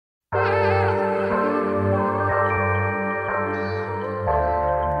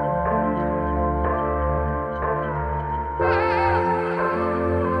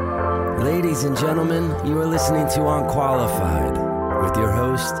Ladies and gentlemen, you are listening to Unqualified with your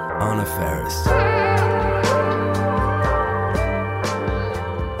host, Anna Faris. Do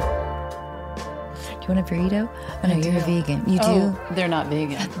you want a burrito? Oh, no, you're a vegan. You do? They're not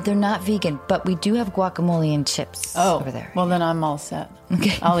vegan. They're not vegan, but we do have guacamole and chips over there. Well, then I'm all set.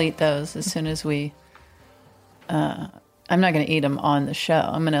 Okay. I'll eat those as soon as we... I'm not going to eat them on the show.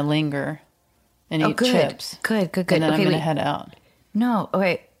 I'm going to linger and eat chips. Good. And then I'm going to head out. No,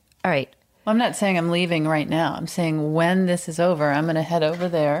 okay. All right. Well, I'm not saying I'm leaving right now. I'm saying when this is over, I'm going to head over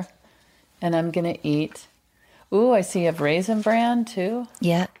there and I'm going to eat. Ooh, I see you have Raisin Bran too.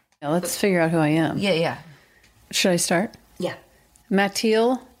 Yeah. Now let's figure out who I am. Yeah. Should I start? Yeah.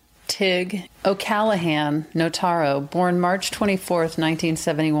 Mattiel Tig O'Callahan Notaro, born March 24th,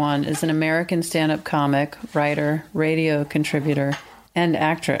 1971, is an American stand-up comic, writer, radio contributor, and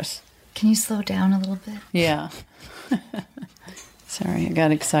actress. Can you slow down a little bit? Yeah. Sorry, I got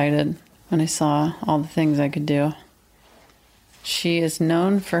excited when I saw all the things I could do. She is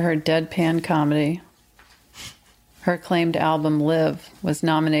known for her deadpan comedy. Her acclaimed album, Live, was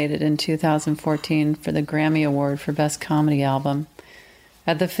nominated in 2014 for the Grammy Award for Best Comedy Album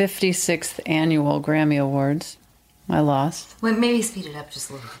at the 56th Annual Grammy Awards. I lost. Wait, maybe speed it up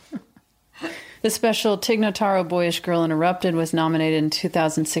just a little. The special Tig Notaro, Boyish Girl Interrupted, was nominated in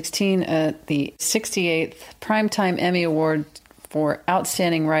 2016 at the 68th Primetime Emmy Award for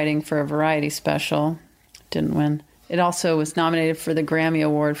Outstanding Writing for a Variety Special. Didn't win. It also was nominated for the Grammy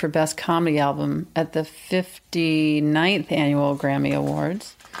Award for Best Comedy Album at the 59th Annual Grammy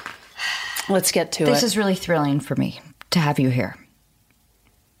Awards. Let's get to it. This is really thrilling for me to have you here.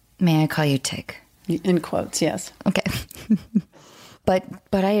 May I call you Tig? In quotes, yes. Okay. But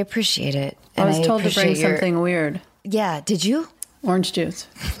I appreciate it. I was told to bring something weird. Yeah, did you? Orange juice.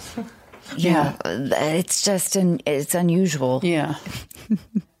 Yeah. It's just, it's unusual. Yeah.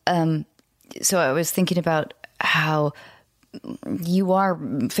 So I was thinking about how you are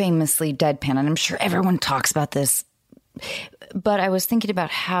famously deadpan, and I'm sure everyone talks about this. But I was thinking about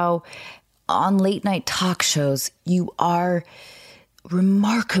how on late night talk shows, you are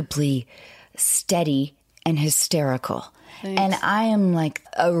remarkably steady and hysterical. Thanks. And I am like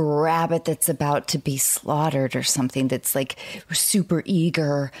a rabbit that's about to be slaughtered or something, that's like super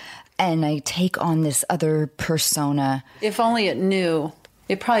eager. And I take on this other persona. If only it knew.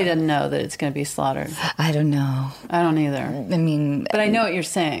 It probably doesn't know that it's going to be slaughtered. I don't know. I don't either. I mean... But I know what you're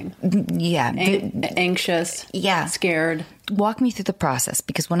saying. Yeah. Anxious. Yeah. Scared. Walk me through the process,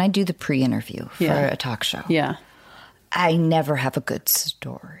 because when I do the pre-interview for a talk show, I never have a good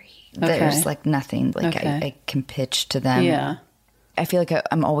story. Okay. There's like nothing like I can pitch to them. Yeah. I feel like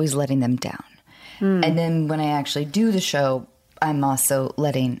I'm always letting them down. And then when I actually do the show, I'm also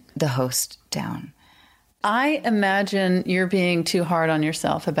letting the host down. I imagine you're being too hard on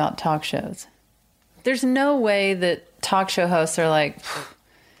yourself about talk shows. There's no way that talk show hosts are like,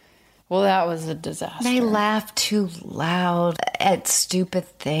 well, that was a disaster. They laugh too loud at stupid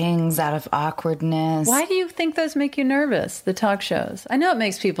things out of awkwardness. Why do you think those make you nervous, the talk shows? I know it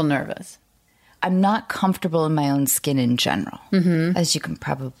makes people nervous. I'm not comfortable in my own skin in general, as you can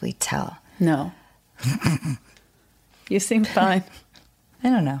probably tell. No. You seem fine. I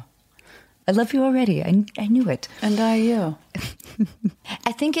don't know. I love you already. I knew it. And I you.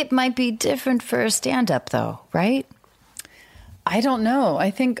 I think it might be different for a stand-up, though, right? I don't know.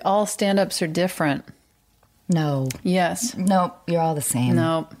 I think all stand-ups are different. No. Yes. No, you're all the same.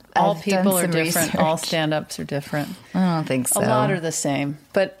 No. All I've people are done some different. research. All stand-ups are different. I don't think so. A lot are the same.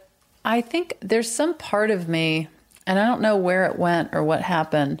 But I think there's some part of me, and I don't know where it went or what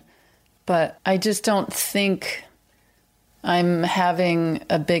happened, but I just don't think I'm having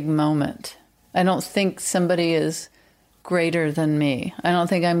a big moment. I don't think somebody is greater than me. I don't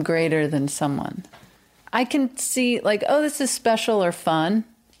think I'm greater than someone. I can see like, oh, this is special or fun,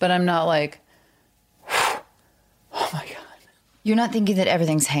 but I'm not like, oh my God. You're not thinking that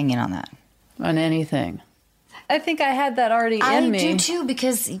everything's hanging on that? On anything. I think I had that already in me. I do too,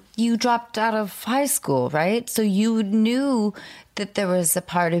 because you dropped out of high school, right? So you knew that there was a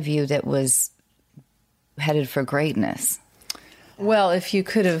part of you that was headed for greatness. Well, if you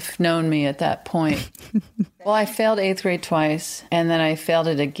could have known me at that point. Well, I failed 8th grade twice, and then I failed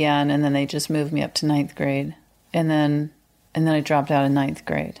it again, and then they just moved me up to 9th grade. And then I dropped out in 9th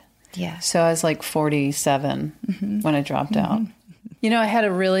grade. Yeah. So I was like 47 when I dropped out. You know, I had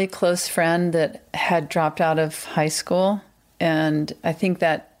a really close friend that had dropped out of high school, and I think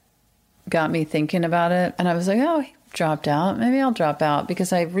that got me thinking about it. And I was like, oh, he dropped out. Maybe I'll drop out,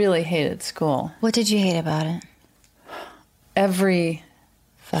 because I really hated school. What did you hate about it? Every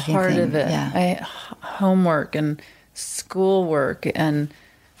Fucking part thing, of it. yeah. Homework and schoolwork and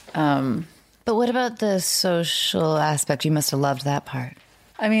But what about the social aspect? You must have loved that part.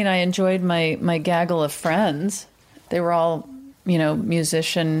 I mean, I enjoyed my gaggle of friends. They were all,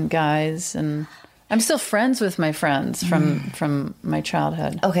 musician guys, and I'm still friends with my friends from my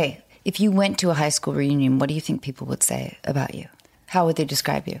childhood. Okay, if you went to a high school reunion, what do you think people would say about you? How would they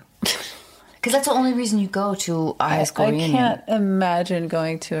describe you? Because that's the only reason you go to a high school reunion. I can't imagine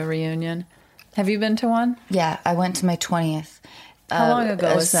going to a reunion. Have you been to one? Yeah, I went to my 20th. How long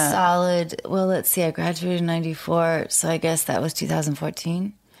ago was that? Well, let's see, I graduated in 94, so I guess that was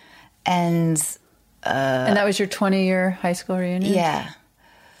 2014. And that was your 20-year high school reunion? Yeah.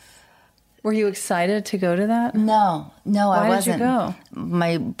 Were you excited to go to that? No, I wasn't. Why did you go?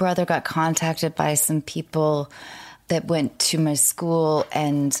 My brother got contacted by some people that went to my school,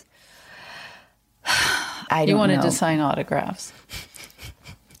 and I don't know. You wanted to sign autographs.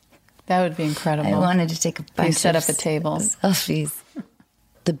 That would be incredible. I wanted to take a bunch You set of up a table. selfies.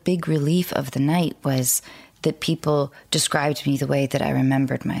 The big relief of the night was that people described me the way that I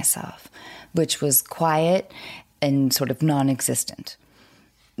remembered myself, which was quiet and sort of non-existent,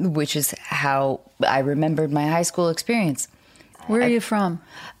 which is how I remembered my high school experience. Where are you from?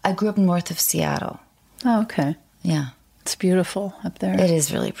 I grew up north of Seattle. Oh, okay. Yeah. It's beautiful up there. It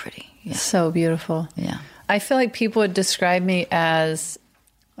is really pretty. Yeah. So beautiful. Yeah. I feel like people would describe me as,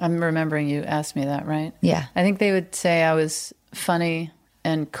 I'm remembering you asked me that, right? Yeah. I think they would say I was funny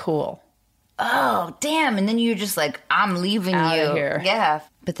and cool. Oh, damn. And then you're just like, I'm leaving Out you. of here. Yeah.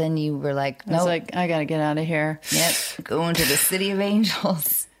 But then you were like, no. I was like, I got to get out of here. Yep. Going to the city of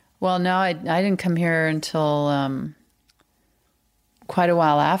angels. Well, no, I didn't come here until quite a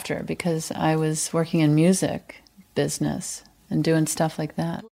while after, because I was working in music business and doing stuff like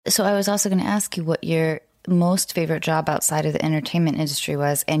that. So I was also going to ask you what your most favorite job outside of the entertainment industry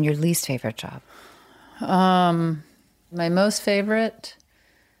was, and your least favorite job. My most favorite,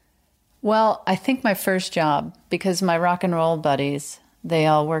 well, I think my first job, because my rock and roll buddies, they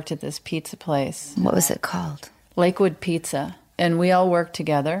all worked at this pizza place. What was it called? Lakewood Pizza. And we all worked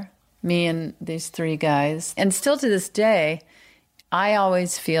together, me and these three guys. And still to this day, I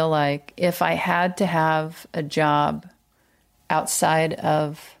always feel like if I had to have a job outside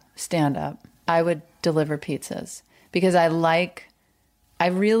of stand-up, I would deliver pizzas, because I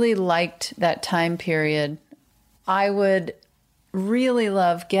really liked that time period. I would really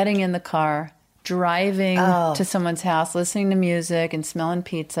love getting in the car, driving to someone's house, listening to music and smelling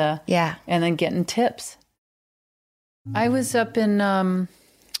pizza. Yeah. And then getting tips. I was up in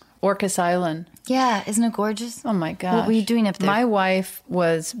Orcas Island. Yeah, isn't it gorgeous? Oh my gosh. What were you doing up there? My wife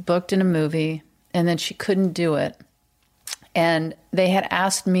was booked in a movie, and then she couldn't do it. And they had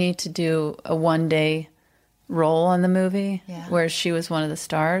asked me to do a one-day role in the movie where she was one of the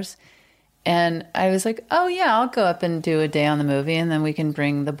stars. And I was like, oh yeah, I'll go up and do a day on the movie, and then we can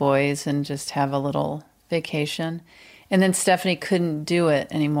bring the boys and just have a little vacation. And then Stephanie couldn't do it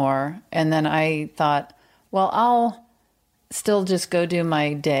anymore. And then I thought, well, I'll still just go do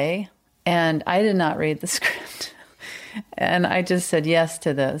my day. And I did not read the script. And I just said yes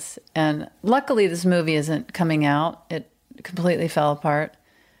to this. And luckily this movie isn't coming out. It completely fell apart.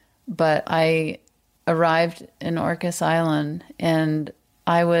 But I arrived in Orcas Island, and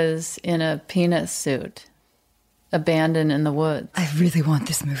I was in a penis suit, abandoned in the woods. I really want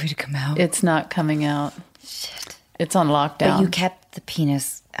this movie to come out. It's not coming out. Shit. It's on lockdown. But you kept the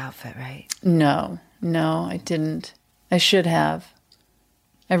penis outfit, right? No, I didn't. I should have.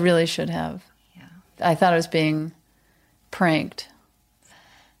 I really should have. Yeah. I thought I was being pranked.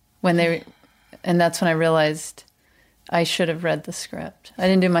 And that's when I realized I should have read the script. I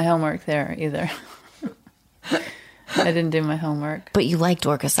didn't do my homework there either. I didn't do my homework. But you liked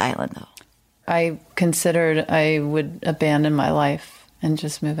Orcas Island, though. I considered I would abandon my life and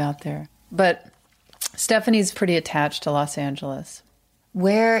just move out there. But Stephanie's pretty attached to Los Angeles.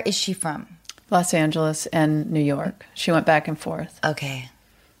 Where is she from? Los Angeles and New York. She went back and forth. Okay.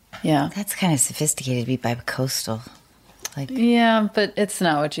 Yeah. That's kind of sophisticated to be bi-coastal. Yeah, but it's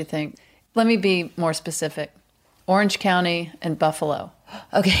not what you think. Let me be more specific. Orange County and Buffalo.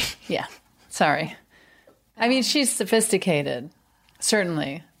 Okay. Yeah. Sorry. I mean, she's sophisticated,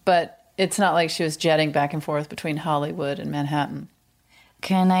 certainly, but it's not like she was jetting back and forth between Hollywood and Manhattan.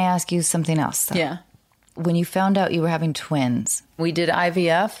 Can I ask you something else, though? Yeah. When you found out you were having twins. We did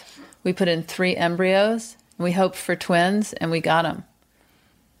IVF. We put in 3 embryos. We hoped for twins, and we got them.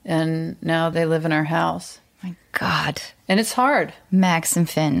 And now they live in our house. My God. And it's hard. Max and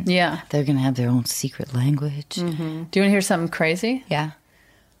Finn. Yeah. They're going to have their own secret language. Mm-hmm. Do you want to hear something crazy? Yeah.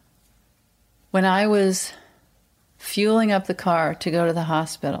 When I was fueling up the car to go to the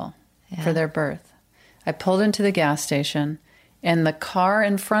hospital for their birth, I pulled into the gas station, and the car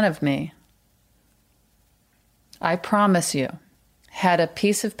in front of me I promise you, had a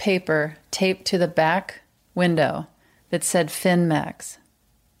piece of paper taped to the back window that said FinMex.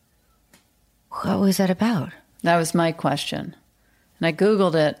 What was that about? That was my question. And I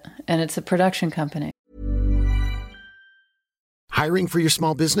Googled it, and it's a production company. Hiring for your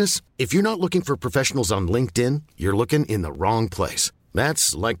small business? If you're not looking for professionals on LinkedIn, you're looking in the wrong place.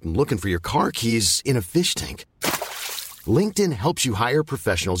 That's like looking for your car keys in a fish tank. LinkedIn helps you hire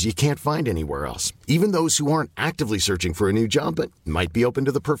professionals you can't find anywhere else, even those who aren't actively searching for a new job but might be open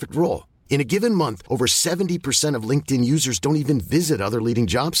to the perfect role. In a given month, over 70% of LinkedIn users don't even visit other leading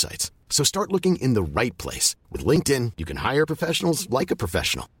job sites. So start looking in the right place. With LinkedIn, you can hire professionals like a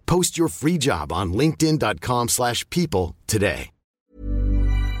professional. Post your free job on linkedin.com/people today.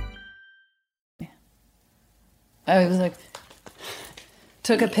 I was like,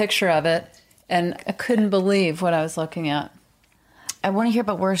 took a picture of it, and I couldn't believe what I was looking at. I want to hear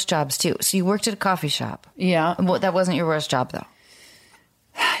about worst jobs too. So you worked at a coffee shop. Yeah. Well, that wasn't your worst job though.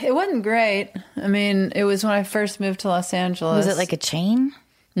 It wasn't great. I mean, it was when I first moved to Los Angeles. Was it like a chain?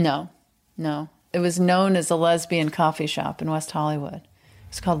 No. It was known as a lesbian coffee shop in West Hollywood.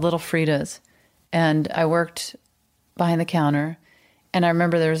 It's called Little Frida's. And I worked behind the counter, and I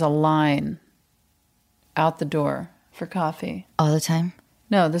remember there was a line out the door for coffee. All the time?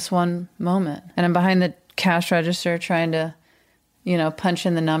 No, this one moment. And I'm behind the cash register trying to, punch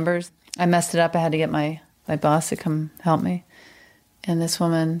in the numbers. I messed it up. I had to get my boss to come help me. And this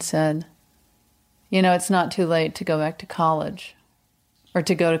woman said, it's not too late to go back to college or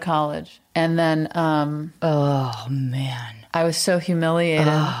to go to college. And then, oh man, I was so humiliated.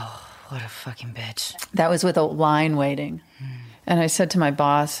 Oh, what a fucking bitch. That was with a line waiting. And I said to my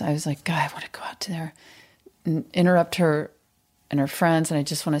boss, I was like, God, I want to go out to there and interrupt her and her friends. And I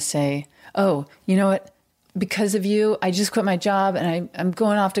just want to say, oh, you know what? Because of you, I just quit my job and I'm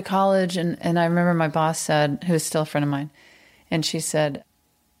going off to college. And I remember my boss said, who is still a friend of mine, and she said,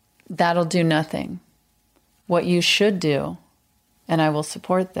 that'll do nothing. What you should do, and I will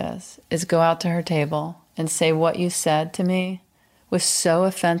support this, is go out to her table and say what you said to me was so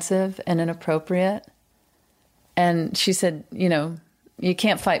offensive and inappropriate. And she said, you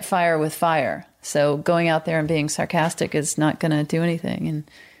can't fight fire with fire. So going out there and being sarcastic is not going to do anything. And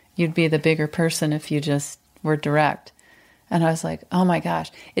you'd be the bigger person if you just were direct. And I was like, oh my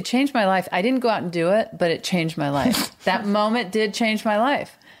gosh, it changed my life. I didn't go out and do it, but it changed my life. That moment did change my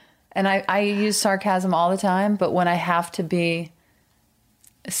life. And I use sarcasm all the time, but when I have to be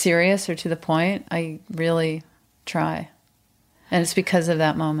serious or to the point, I really try. And it's because of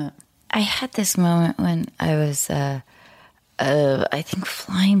that moment. I had this moment when I was, I think,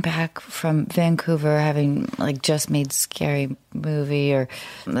 flying back from Vancouver, having just made Scary Movie, or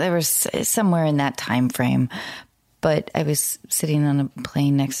there was somewhere in that time frame. But I was sitting on a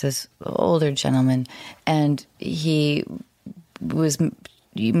plane next to this older gentleman, and he was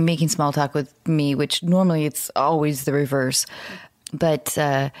making small talk with me, which normally it's always the reverse. But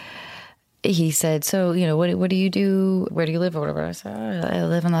he said, so, what do you do? Where do you live? Or whatever. I said, I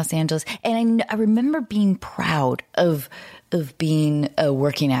live in Los Angeles. And I remember being proud of being a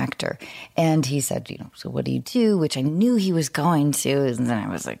working actor. And he said, so what do you do? Which I knew he was going to. And then I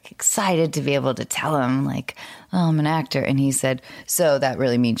was excited to be able to tell him oh, I'm an actor. And he said, so that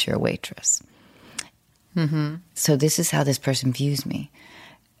really means you're a waitress. Mm-hmm. So this is how this person views me,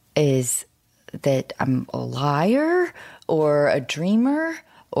 is that I'm a liar or a dreamer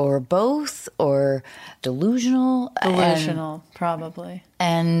or both or delusional. Delusional, probably.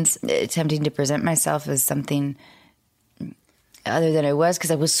 And attempting to present myself as something other than I was, because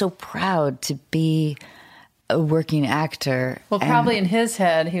I was so proud to be a working actor. Well, probably in his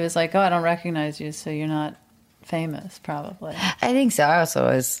head, he was like, oh, I don't recognize you, so you're not famous, probably. I think so. I also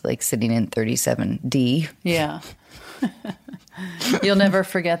was sitting in 37D. Yeah. You'll never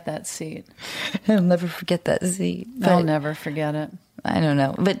forget that seat. I'll never forget that seat. I'll never forget it. I don't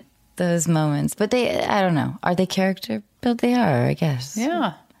know. But those moments, I don't know. Are they character built? They are, I guess.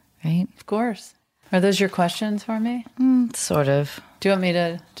 Yeah. Right? Of course. Are those your questions for me? Sort of. Do you want me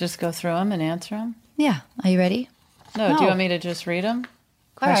to just go through them and answer them? Yeah. Are you ready? No. Do you want me to just read them?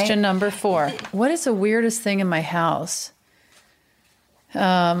 Question number 4. What is the weirdest thing in my house?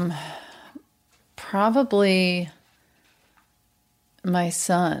 Probably my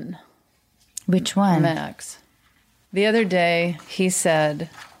son. Which one? Max. The other day, he said,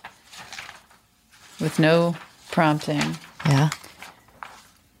 with no prompting, yeah,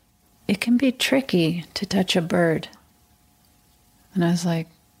 it can be tricky to touch a bird. And I was like,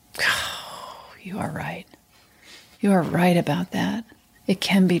 oh, you are right. You are right about that. It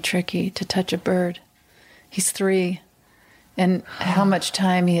can be tricky to touch a bird. He's 3. And how much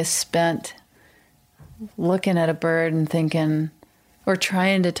time he has spent looking at a bird and thinking, or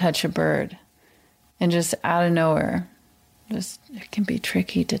trying to touch a bird, and just out of nowhere, it can be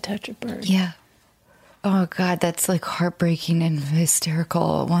tricky to touch a bird. Yeah. Oh God, that's like heartbreaking and hysterical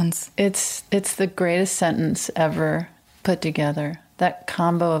all at once. It's the greatest sentence ever put together. That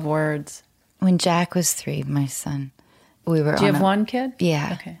combo of words. When Jack was 3, my son, we were. Do you have one kid?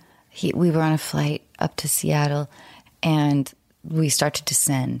 Yeah. Okay. We were on a flight up to Seattle, and we start to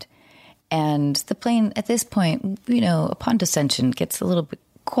descend. And the plane, at this point, upon descension, gets a little bit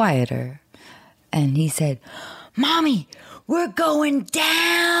quieter. And he said, "Mommy, we're going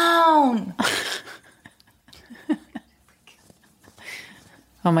down."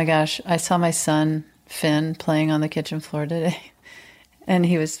 Oh my gosh. I saw my son, Finn, playing on the kitchen floor today. And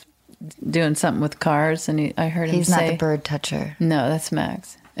he was doing something with cars. And I heard him say... He's not the bird toucher. No, that's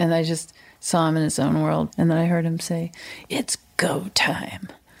Max. And I just saw him in his own world. And then I heard him say, "It's go time."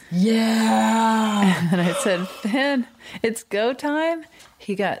 Yeah. And I said, "Finn, it's go time."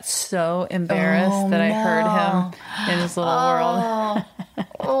 He got so embarrassed that I heard him in his little world.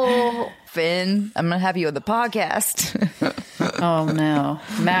 Oh, Finn, I'm going to have you on the podcast. Oh, no.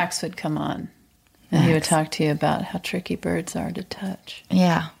 Max would come on, and he would talk to you about how tricky birds are to touch.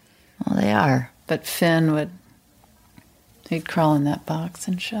 Yeah, well, they are. But Finn he'd crawl in that box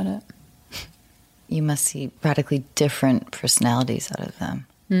and shut it. You must see radically different personalities out of them.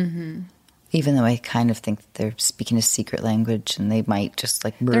 Mm-hmm. Even though I kind of think that they're speaking a secret language and they might just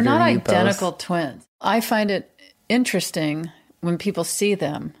like murder you both. They're not identical twins. I find it interesting when people see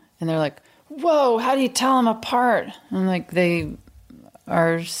them and they're like, "Whoa, how do you tell them apart?" I'm like, they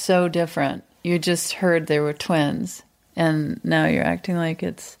are so different. You just heard they were twins and now you're acting like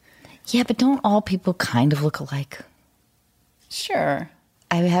it's... Yeah, but don't all people kind of look alike? Sure.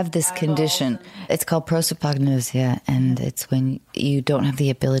 I have this condition. It's called prosopagnosia, and it's when you don't have the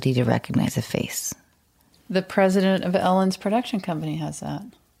ability to recognize a face. The president of Ellen's production company has that.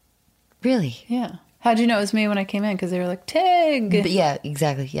 Really? Yeah. How'd you know it was me when I came in? Because they were like, "Tig." But yeah,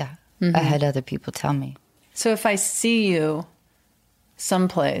 exactly, yeah. Mm-hmm. I had other people tell me. So if I see you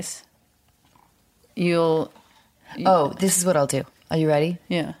someplace, Oh, this is what I'll do. Are you ready?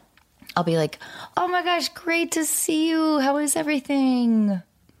 Yeah. I'll be like, "Oh my gosh, great to see you. How is everything?" That's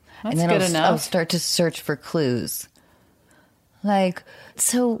and then good enough. I'll start to search for clues. Like,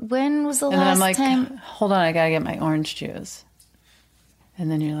 so when was the And then last I'm like, time? "Hold on, I gotta get my orange juice." And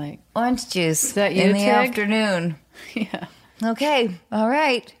then you're like, Orange juice. Is that you, in the Tig? afternoon. "Yeah." Okay, all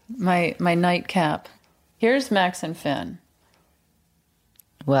right. My nightcap. Here's Max and Finn.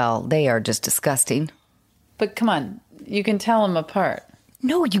 Well, they are just disgusting. But come on, you can tell them apart.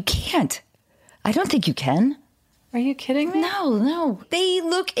 No, you can't. I don't think you can. Are you kidding me? No. They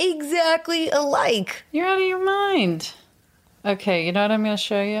look exactly alike. You're out of your mind. Okay, you know what I'm going to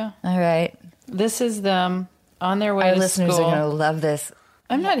show you? All right. This is them on their way Our to listeners school. are going to love this.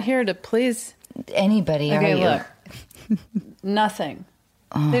 I'm not here to please Anybody, Okay, are you? look. Nothing.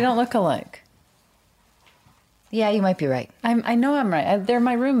 They don't look alike. Yeah, you might be right. I know I'm right. They're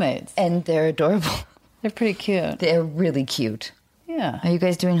my roommates. And they're adorable. They're pretty cute. They're really cute. Yeah. Are you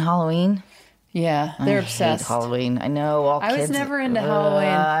guys doing Halloween? Yeah, they're I obsessed. hate Halloween. I know all I kids. was never into Halloween.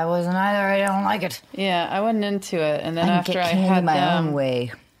 I wasn't either. I don't like it. Yeah, I wasn't into it. And then I can after get I candy had my them, own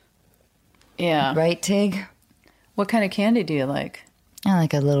way. Yeah. Right, Tig? What kind of candy do you like? I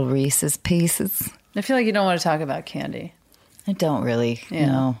like a little Reese's Pieces. I feel like you don't want to talk about candy. I don't really. Yeah.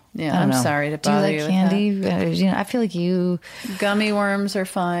 No. Yeah, I don't I'm know. sorry to Do you bother like you with candy? I feel like you. Gummy worms are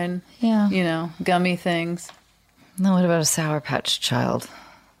fine. Yeah. You know, gummy things. No, what about a Sour Patch Child?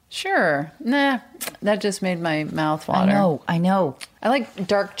 Sure. Nah, that just made my mouth water. I know. I like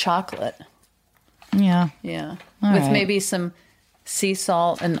dark chocolate. Yeah. Yeah. All With right. maybe some sea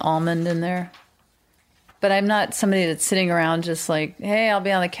salt and almond in there. But I'm not somebody that's sitting around just like, "Hey, I'll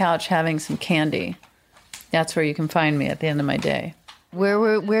be on the couch having some candy." That's where you can find me at the end of my day.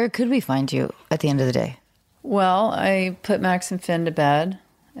 Where could we find you at the end of the day? Well, I put Max and Finn to bed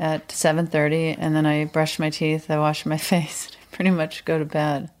at 7:30, and then I brush my teeth, I wash my face, and I pretty much go to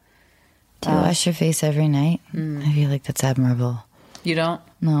bed. Do you wash your face every night? I feel like that's admirable. You don't?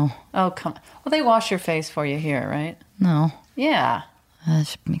 No. Oh, come on. Well, they wash your face for you here, right? No. Yeah. I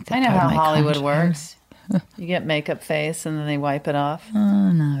should make that I know part of how my Hollywood contract. works. You get makeup face, and then they wipe it off.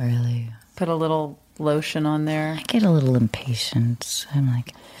 Oh, not really. Put a little lotion on there. I get a little impatient. I'm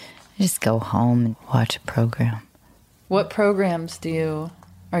like, I just go home and watch a program. What programs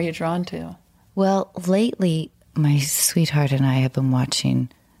are you drawn to? Well, lately, my sweetheart and I have been watching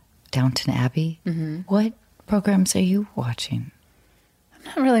Downton Abbey. Mm-hmm. What programs are you watching? I'm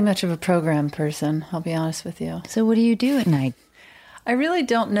not really much of a program person, I'll be honest with you. So what do you do at night? I really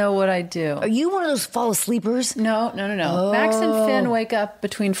don't know what I do. Are you one of those fall sleepers? No. Oh. Max and Finn wake up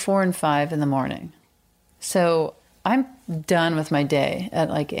between 4 and 5 in the morning. So I'm done with my day at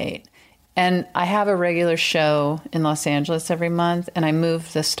like 8. And I have a regular show in Los Angeles every month, and I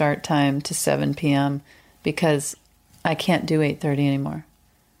moved the start time to 7 p.m. because I can't do 8:30 anymore.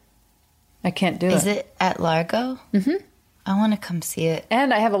 I can't do it. Is it at Largo? Mm-hmm. I want to come see it.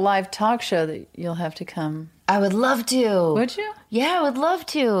 And I have a live talk show that you'll have to come. I would love to. Would you? Yeah, I would love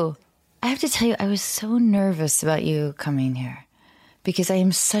to. I have to tell you, I was so nervous about you coming here because I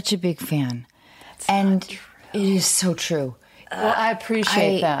am such a big fan. That's not true. It is so true. Well, I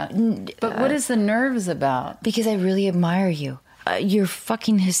appreciate that. But what is the nerves about? Because I really admire you. You're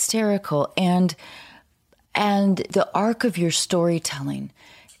fucking hysterical. And the arc of your storytelling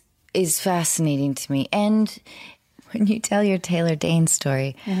is fascinating to me. And when you tell your Taylor Dayne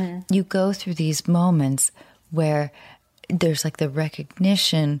story, you go through these moments where there's like the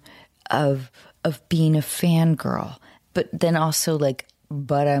recognition of being a fangirl, but then also like,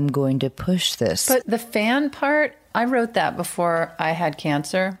 but I'm going to push this. But the fan part, I wrote that before I had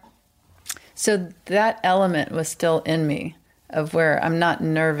cancer. So that element was still in me of where I'm not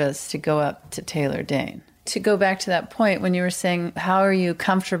nervous to go up to Taylor Dayne. To go back to that point when you were saying, how are you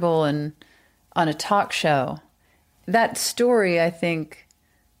comfortable on a talk show? That story, I think,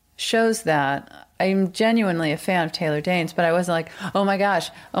 shows that. I'm genuinely a fan of Taylor Dayne's, but I wasn't like, oh my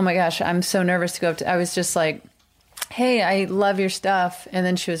gosh, I'm so nervous to go up to... I was just like, hey, I love your stuff. And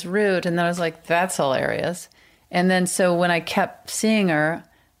then she was rude. And then I was like, that's hilarious. And then so when I kept seeing her,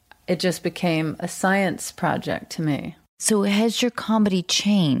 it just became a science project to me. So has your comedy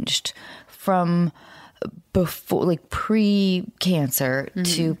changed from before, like pre-cancer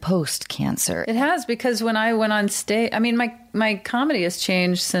to post-cancer? It has, because when I went on stage, I mean, my comedy has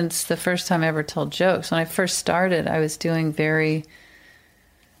changed since the first time I ever told jokes. When I first started, I was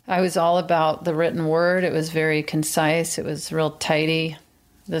all about the written word. It was very concise. It was real tidy.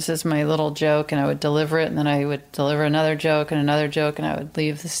 This is my little joke, and I would deliver it, and then I would deliver another joke, and I would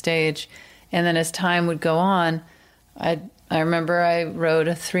leave the stage. And then as time would go on, I remember I wrote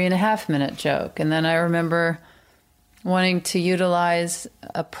a 3.5-minute joke, and then I remember wanting to utilize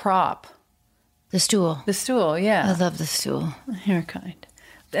a prop. The stool. The stool, yeah. I love the stool. You're kind.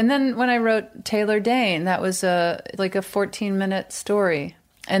 And then when I wrote Taylor Dayne, that was like a 14-minute story.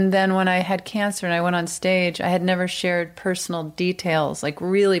 And then when I had cancer and I went on stage, I had never shared personal details, like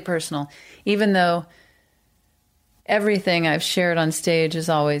really personal, even though everything I've shared on stage is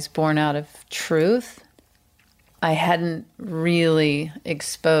always born out of truth. I hadn't really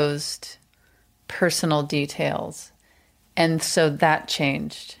exposed personal details. And so that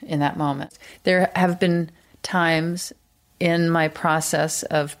changed in that moment. There have been times in my process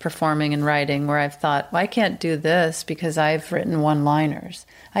of performing and writing where I've thought, well, I can't do this because I've written one-liners.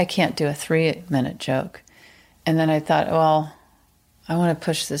 I can't do a 3-minute joke. And then I thought, well, I want to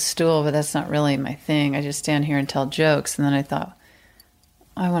push this stool, but that's not really my thing. I just stand here and tell jokes. And then I thought,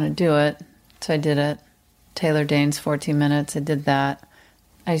 I want to do it. So I did it. Taylor Dayne's 14 minutes. I did that.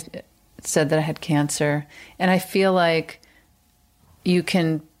 I said that I had cancer. And I feel like you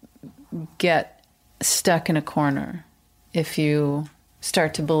can get stuck in a corner if you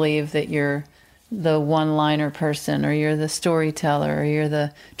start to believe that you're the one-liner person, or you're the storyteller, or you're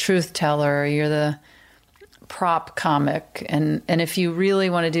the truth teller, or you're the prop comic. And if you really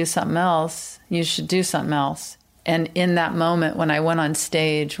want to do something else, you should do something else. And in that moment, when I went on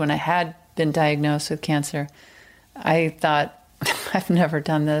stage, when I had been diagnosed with cancer, I thought, I've never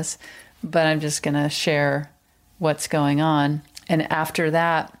done this, but I'm just going to share what's going on. And after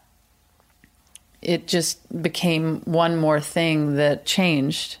that, it just became one more thing that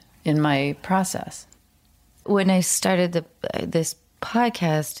changed in my process. When I started this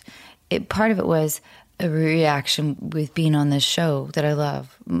podcast, part of it was a reaction with being on this show that I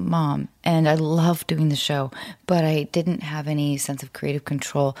love, Mom. And I love doing the show, but I didn't have any sense of creative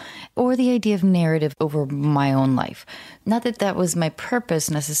control or the idea of narrative over my own life. Not that that was my purpose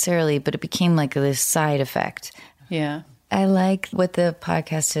necessarily, but it became like this side effect. Yeah. I like what the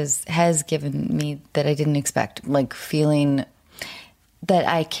podcast has given me that I didn't expect, like feeling that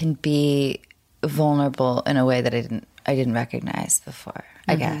I can be vulnerable in a way that I didn't recognize before,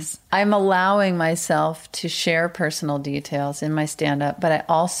 I guess. I'm allowing myself to share personal details in my stand-up, but I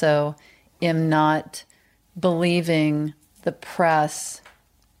also am not believing the press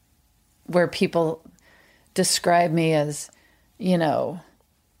where people describe me as,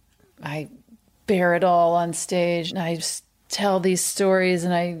 I bear it all on stage and I just tell these stories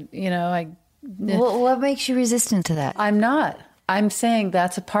and What makes you resistant to that? I'm not. I'm saying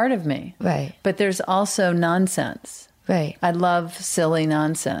that's a part of me. Right. But there's also nonsense. Right. I love silly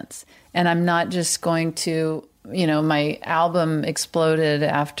nonsense. And I'm not just going to, my album exploded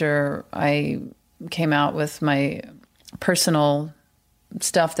after I came out with my personal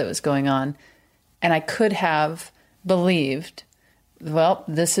stuff that was going on. And I could have believed, well,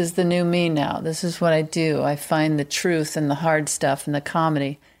 this is the new me now. This is what I do. I find the truth in the hard stuff and the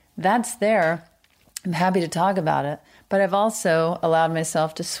comedy. That's there. I'm happy to talk about it. But I've also allowed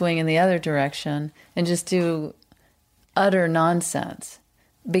myself to swing in the other direction and just do utter nonsense.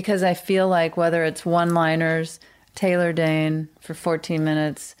 Because I feel like whether it's one-liners, Taylor Dane for 14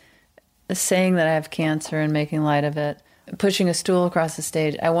 minutes, saying that I have cancer and making light of it, pushing a stool across the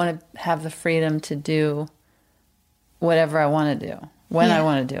stage, I want to have the freedom to do whatever I want to do, when I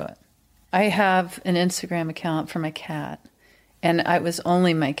want to do it. I have an Instagram account for my cat, and it was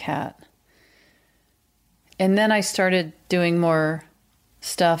only my cat. And then I started doing more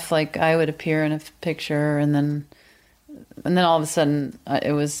stuff, like I would appear in a picture, and then all of a sudden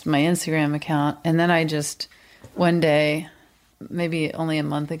it was my Instagram account. And then I just, one day, maybe only a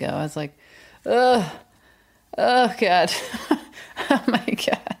month ago, I was like, oh God, oh my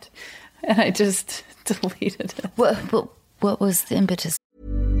God. And I just deleted it. What was the impetus?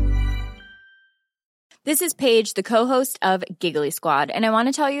 This is Paige, the co-host of Giggly Squad, and I want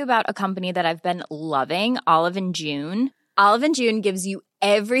to tell you about a company that I've been loving, Olive & June. Olive & June gives you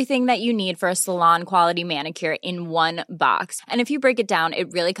everything that you need for a salon-quality manicure in one box. And if you break it down,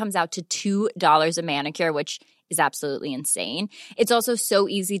 it really comes out to $2 a manicure, which is absolutely insane. It's also so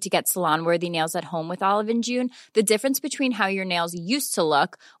easy to get salon-worthy nails at home with Olive & June. The difference between how your nails used to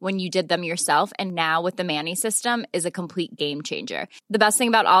look when you did them yourself and now with the Mani system is a complete game changer. The best thing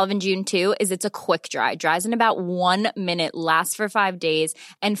about Olive & June, too, is it's a quick dry. Dries in about 1 minute, lasts for 5 days,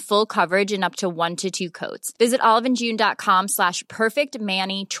 and full coverage in up to 1 to 2 coats. Visit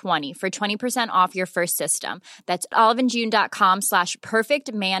oliveandjune.com/perfectmani20 for 20% off your first system. That's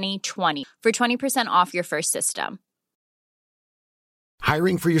oliveandjune.com/perfectmani20 for 20% off your first system.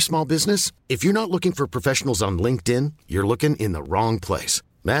 Hiring for your small business? If you're not looking for professionals on LinkedIn, you're looking in the wrong place.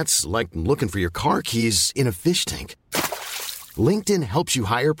 That's like looking for your car keys in a fish tank. LinkedIn helps you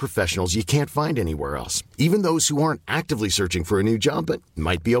hire professionals you can't find anywhere else, even those who aren't actively searching for a new job but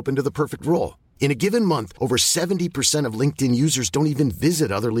might be open to the perfect role. In a given month, over 70% of LinkedIn users don't even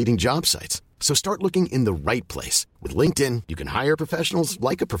visit other leading job sites. So start looking in the right place. With LinkedIn, you can hire professionals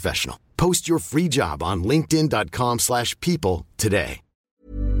like a professional. Post your free job on linkedin.com/people today.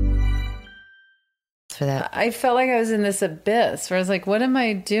 For that. I felt like I was in this abyss where I was like, what am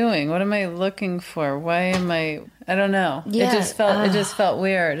I doing? What am I looking for? Why am I don't know. Yeah. It just felt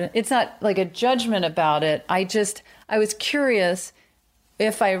weird. It's not like a judgment about it. I was curious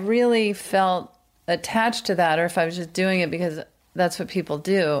if I really felt attached to that or if I was just doing it because that's what people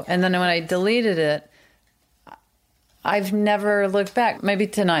do. And then when I deleted it, I've never looked back. Maybe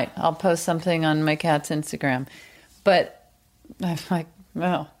tonight I'll post something on my cat's Instagram. But I'm like,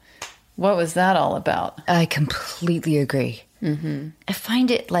 oh, what was that all about? I completely agree. Mm-hmm. I find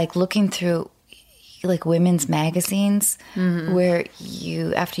it like looking through like women's magazines where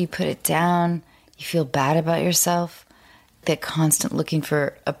you, after you put it down, you feel bad about yourself. That constant looking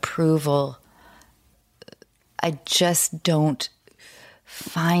for approval. I just don't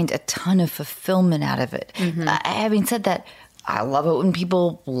find a ton of fulfillment out of it. Having said that, I love it when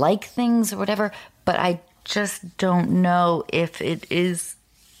people like things or whatever, but I just don't know if it is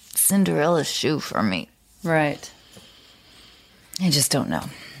Cinderella's shoe for me. Right. I just don't know.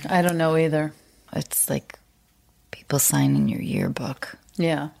 I don't know either. It's like people sign in your yearbook.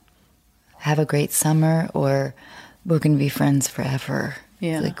 Yeah. Have a great summer, or we're going to be friends forever.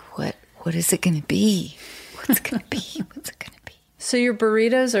 Yeah. It's like, what is it going to be? What's it going to be? What's it going to be? So your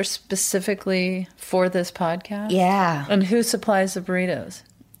burritos are specifically for this podcast? Yeah. And who supplies the burritos?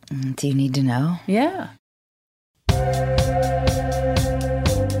 Do you need to know? Yeah.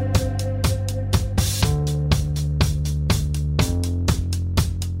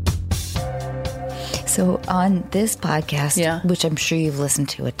 So on this podcast, Yeah. which I'm sure you've listened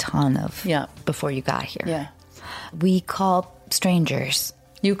to a ton of Yeah. before you got here, Yeah. we call strangers.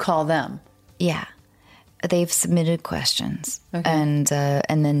 You call them. Yeah. They've submitted questions, Okay. and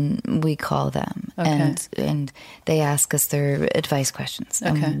then we call them, Okay. and they ask us their advice questions,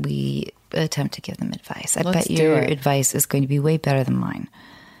 Okay. and we attempt to give them advice. I Let's bet do your it. advice is going to be way better than mine.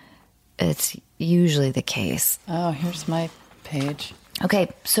 It's usually the case. Oh, here's my page. Okay,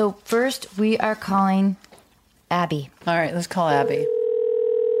 so first we are calling Abby. All right, let's call Abby.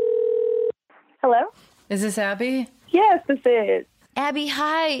 Hello? Is this Abby? Yes, this is. Abby,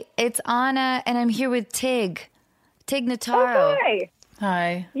 hi. It's Anna, and I'm here with Tig Notaro. Oh, hi.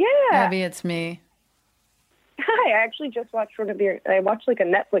 Hi. Yeah. Abby, it's me. Hi, I actually just watched I watched like a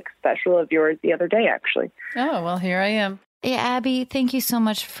Netflix special of yours the other day, actually. Oh, well, here I am. Hey, Abby, thank you so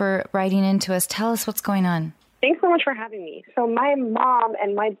much for writing into us. Tell us what's going on. Thanks so much for having me. So my mom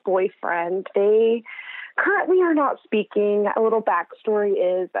and my boyfriend, they currently are not speaking. A little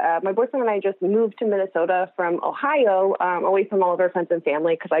backstory is my boyfriend and I just moved to Minnesota from Ohio, away from all of our friends and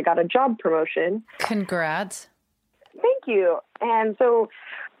family because I got a job promotion. Congrats. Thank you. And so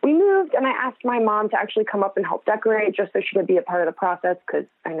we moved, and I asked my mom to actually come up and help decorate just so she could be a part of the process because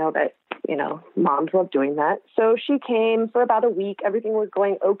I know that, moms love doing that. So she came for about a week. Everything was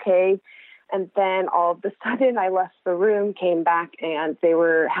going okay. And then all of a sudden I left the room, came back, and they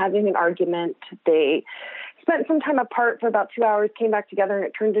were having an argument. They spent some time apart for about 2 hours, came back together, and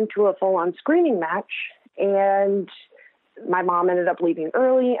it turned into a full-on screaming match. And my mom ended up leaving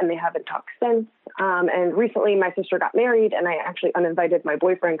early, and they haven't talked since. And recently my sister got married, and I actually uninvited my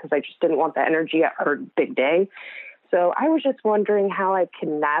boyfriend because I just didn't want the energy at her big day. So I was just wondering how I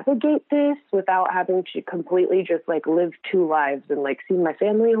can navigate this without having to completely just like live two lives and like see my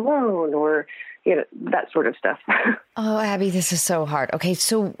family alone or, that sort of stuff. Oh, Abby, this is so hard. Okay,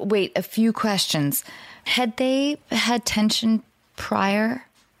 so wait, a few questions. Had they had tension prior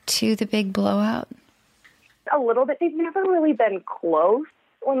to the big blowout? A little bit. They've never really been close.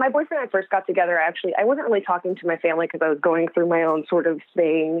 When my boyfriend and I first got together, I wasn't really talking to my family because I was going through my own sort of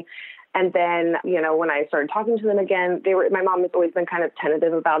thing. And then, when I started talking to them again, my mom has always been kind of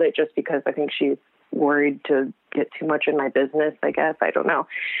tentative about it just because I think she's worried to get too much in my business, I guess. I don't know.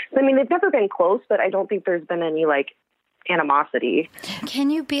 So, they've never been close, but I don't think there's been any animosity. Can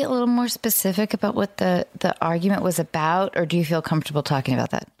you be a little more specific about what the argument was about, or do you feel comfortable talking about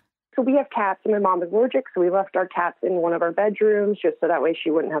that? So we have cats, and my mom is allergic, so we left our cats in one of our bedrooms just so that way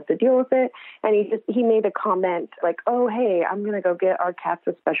she wouldn't have to deal with it. And he made a comment like, oh, hey, I'm going to go get our cats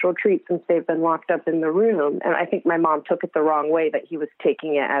a special treat since they've been locked up in the room. And I think my mom took it the wrong way, that he was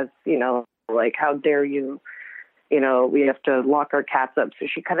taking it as, like, how dare you, we have to lock our cats up. So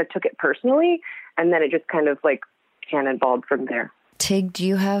she kind of took it personally, and then it just kind of cannonballed from there. Tig, do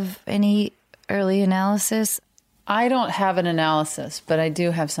you have any early analysis? I don't have an analysis, but I do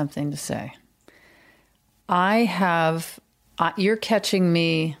have something to say. You're catching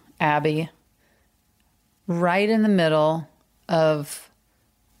me, Abby, right in the middle of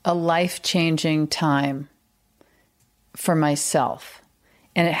a life-changing time for myself.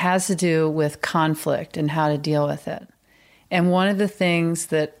 And it has to do with conflict and how to deal with it. And one of the things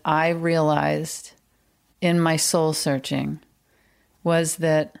that I realized in my soul searching was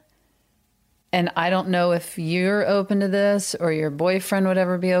that, and I don't know if you're open to this or your boyfriend would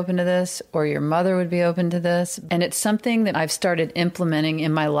ever be open to this or your mother would be open to this. And it's something that I've started implementing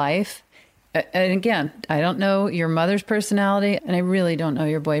in my life. And again, I don't know your mother's personality and I really don't know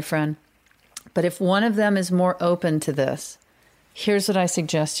your boyfriend. But if one of them is more open to this, here's what I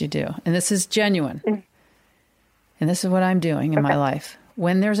suggest you do. And this is genuine. And this is what I'm doing in my life.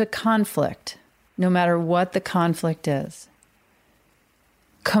 When there's a conflict, no matter what the conflict is,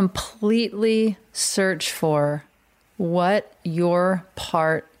 completely search for what your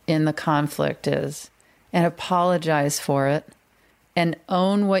part in the conflict is and apologize for it and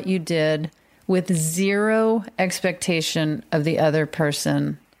own what you did with zero expectation of the other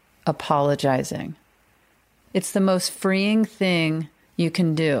person apologizing. It's the most freeing thing you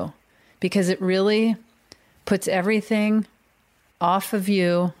can do because it really puts everything off of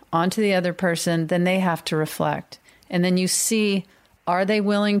you onto the other person. Then they have to reflect. And then you see, are they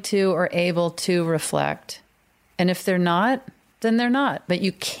willing to or able to reflect? And if they're not, then they're not. But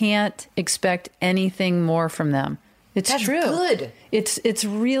you can't expect anything more from them. That's true. Good. It's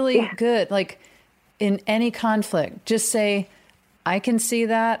really good. Like in any conflict, just say, I can see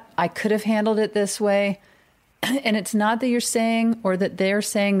that. I could have handled it this way. And it's not that you're saying or that they're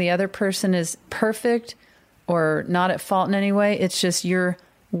saying the other person is perfect or not at fault in any way. It's just you're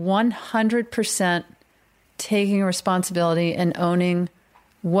 100% taking responsibility and owning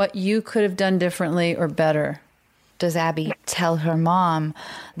what you could have done differently or better. Does Abby tell her mom,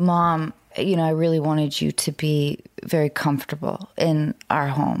 I really wanted you to be very comfortable in our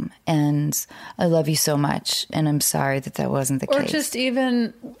home and I love you so much and I'm sorry that wasn't the case. Or just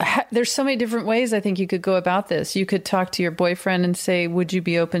even, there's so many different ways I think you could go about this. You could talk to your boyfriend and say, would you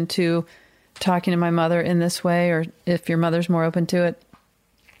be open to talking to my mother in this way? Or if your mother's more open to it,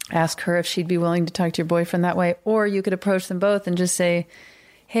 ask her if she'd be willing to talk to your boyfriend that way. Or you could approach them both and just say,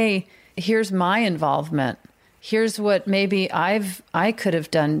 hey, here's my involvement. Here's what maybe I could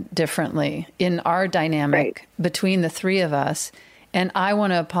have done differently in our dynamic between the three of us. And I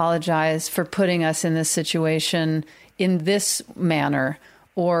want to apologize for putting us in this situation in this manner.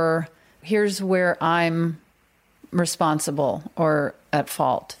 Or here's where I'm responsible or at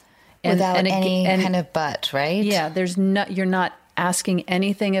fault. Without any kind of but, right? Yeah, you're not asking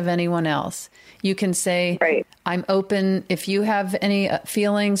anything of anyone else. You can say, Right. I'm open if you have any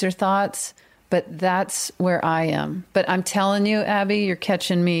feelings or thoughts, but that's where I am. But I'm telling you, Abby, you're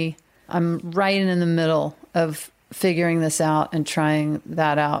catching me. I'm right in the middle of figuring this out and trying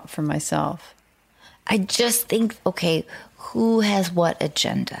that out for myself. I just think, okay, who has what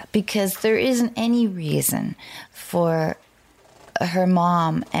agenda? Because there isn't any reason for her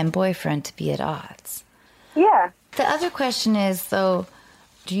mom and boyfriend to be at odds. Yeah. The other question is, though,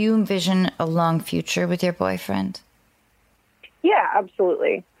 do you envision a long future with your boyfriend? Yeah,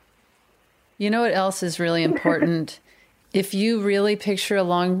 absolutely. You know what else is really important? If you really picture a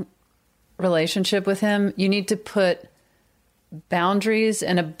long relationship with him, you need to put boundaries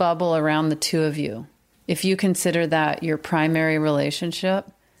and a bubble around the two of you. If you consider that your primary relationship,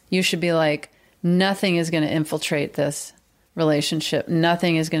 you should be like, nothing is going to infiltrate this relationship.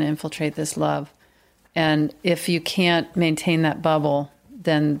 Nothing is going to infiltrate this love. And if you can't maintain that bubble,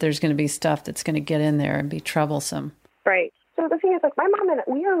 then there's going to be stuff that's going to get in there and be troublesome. Right. So the thing is, like, my mom and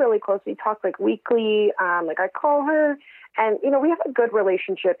we are really close. We talk like weekly. Like, I call her, and we have a good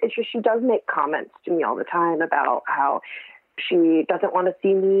relationship. It's just she does make comments to me all the time about how she doesn't want to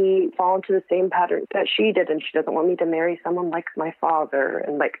see me fall into the same pattern that she did, and she doesn't want me to marry someone like my father.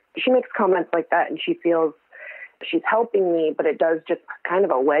 And like, she makes comments like that, and she feels she's helping me, but it does just kind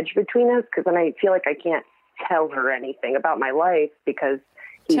of a wedge between us, because then I feel like I can't tell her anything about my life because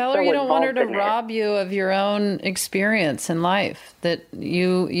he's Tell her so you don't want her to involved in it. rob you of your own experience in life, that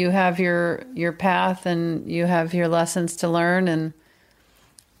you have your path and you have your lessons to learn, and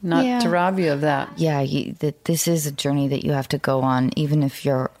not to rob you of that. Yeah, that this is a journey that you have to go on, even if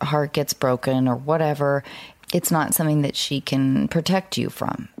your heart gets broken or whatever. It's not something that she can protect you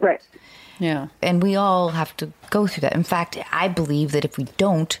from. Right. Yeah. And we all have to go through that. In fact, I believe that if we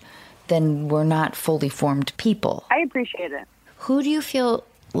don't, then we're not fully formed people. I appreciate it. Who do you feel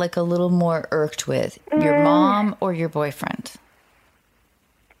like a little more irked with, your mom or your boyfriend?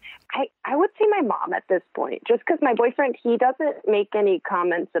 I would say my mom at this point, just because my boyfriend, he doesn't make any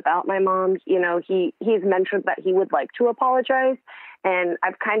comments about my mom. He's mentioned that he would like to apologize, and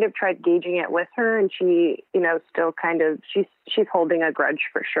I've kind of tried gauging it with her, and she, still kind of, she's holding a grudge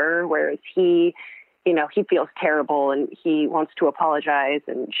for sure, whereas he feels terrible and he wants to apologize,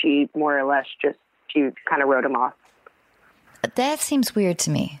 and she more or less she kind of wrote him off. That seems weird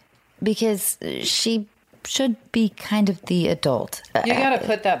to me, because she should be kind of the adult. You got to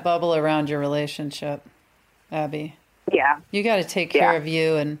put that bubble around your relationship, Abby. Yeah. You got to take care of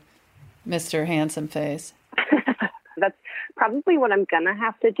you and Mr. Handsome Face. That's probably what I'm going to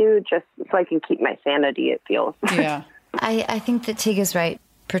have to do, just so I can keep my sanity, it feels. Yeah. I think that Tiga's right.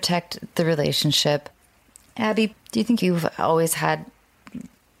 Protect the relationship. Abby, do you think you've always had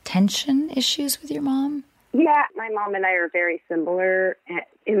tension issues with your mom? Yeah, my mom and I are very similar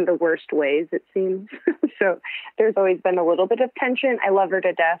in the worst ways, it seems. So there's always been a little bit of tension. I love her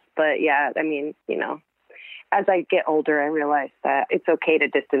to death, but yeah, I mean, as I get older, I realize that it's okay to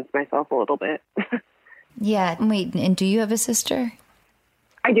distance myself a little bit. Yeah. Wait, and do you have a sister?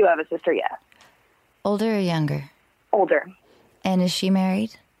 I do have a sister, yeah. Older or younger? Older. And is she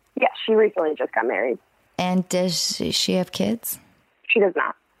married? Yeah, she recently just got married. And does she have kids? She does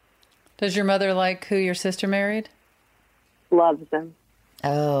not. Does your mother like who your sister married? Loves him.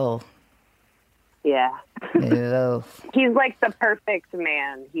 Oh. Yeah. Oh. He's like the perfect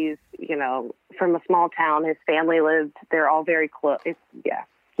man. He's, from a small town. His family lived. They're all very close. Yeah.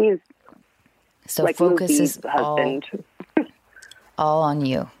 He's So like focus is husband. all on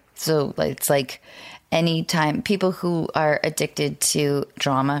you. So it's like anytime people who are addicted to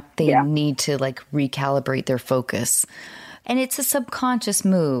drama, they need to like recalibrate their focus. And it's a subconscious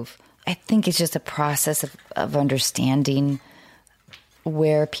move. I think it's just a process of understanding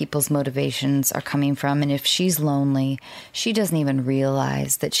where people's motivations are coming from. And if she's lonely, she doesn't even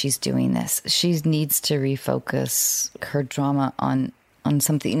realize that she's doing this. She needs to refocus her drama on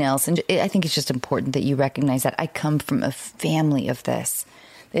something else. And I think it's just important that you recognize that I come from a family of this.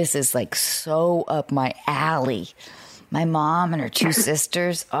 This is like so up my alley. My mom and her two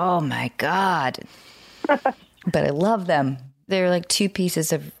sisters. Oh my God. But I love them. They're like two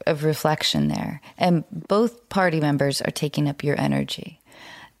pieces of reflection there. And both party members are taking up your energy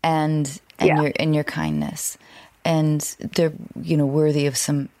and your kindness. And they're, worthy of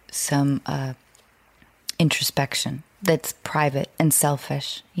some introspection that's private and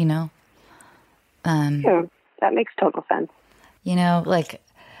selfish, Yeah, that makes total sense. I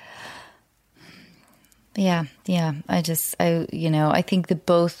think that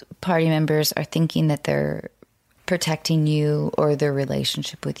both party members are thinking that they're protecting you or their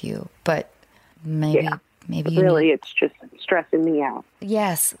relationship with you, but maybe you really it's just stressing me out.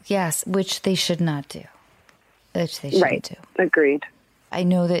 Yes, which they should not do. Which they shouldn't do. Agreed. I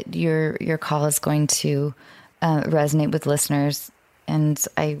know that your call is going to resonate with listeners, and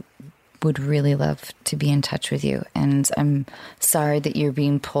I would really love to be in touch with you. And I'm sorry that you're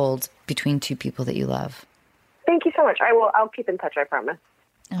being pulled between two people that you love. Thank you so much. I'll keep in touch, I promise.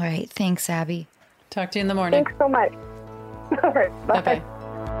 All right. Thanks, Abby. Talk to you in the morning. Thanks so much. All right. Bye. Bye-bye.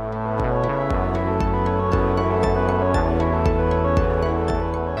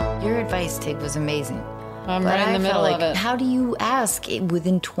 Your advice, Tig, was amazing. I'm But right in the I middle felt of it. How do you ask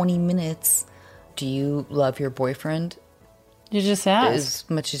within 20 minutes, do you love your boyfriend You just ask. as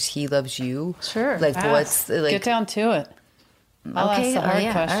much as he loves you? Sure. Like, ask. what's like? Get down to it. I'll ask the hard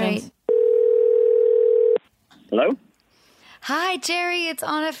all questions. right. Hello? Hi, Jerry. It's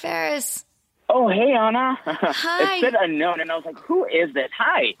Anna Ferris. Oh, hey, Anna. Hi. It said unknown, and I was like, who is this?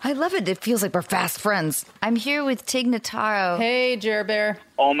 Hi. I love it. It feels like we're fast friends. I'm here with Tig Notaro. Hey, Jer Bear.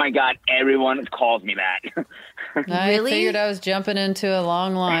 Oh, my God. Everyone calls me that. I Really? figured I was jumping into a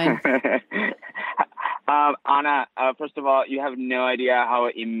long line. Anna, first of all, you have no idea how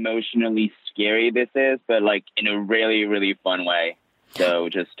emotionally scary this is, but, like, in a really, really fun way. So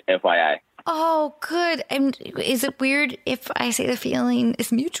just FYI. Oh, good. And is it weird if I say the feeling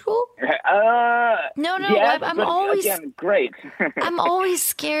is mutual? No, yes, I'm but always again, great. I'm always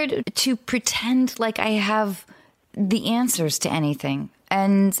scared to pretend like I have the answers to anything.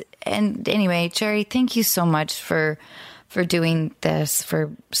 And anyway, Jerry, thank you so much for doing this,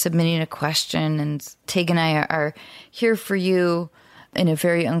 for submitting a question. And Tig and I are here for you in a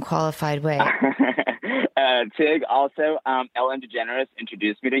very unqualified way. Tig, also, Ellen DeGeneres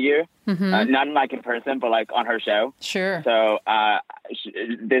introduced me to you. Not like in person, but like on her show. Sure. So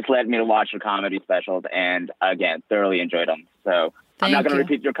this led me to watch her comedy specials, and again, thoroughly enjoyed them. So I'm not Thank going to you.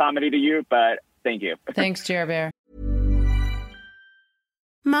 repeat your comedy to you, but thank you. Thanks, Jer Bear.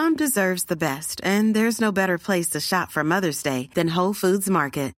 Mom deserves the best, and there's no better place to shop for Mother's Day than Whole Foods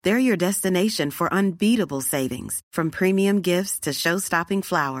Market. They're your destination for unbeatable savings, from premium gifts to show-stopping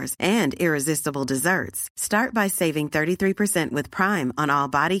flowers and irresistible desserts. Start by saving 33% with Prime on all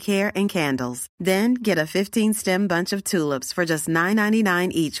body care and candles. Then get a 15-stem bunch of tulips for just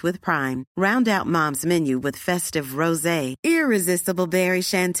 $9.99 each with Prime. Round out Mom's menu with festive rosé, irresistible berry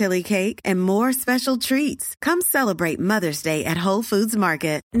chantilly cake, and more special treats. Come celebrate Mother's Day at Whole Foods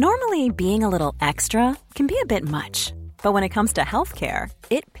Market. Normally, being a little extra can be a bit much, but when it comes to healthcare,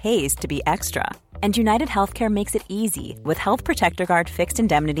 it pays to be extra. And United Healthcare makes it easy with Health Protector Guard fixed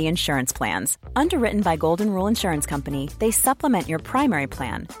indemnity insurance plans. Underwritten by Golden Rule Insurance Company, they supplement your primary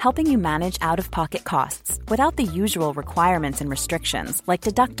plan, helping you manage out-of-pocket costs without the usual requirements and restrictions like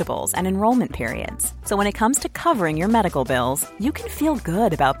deductibles and enrollment periods. So when it comes to covering your medical bills, you can feel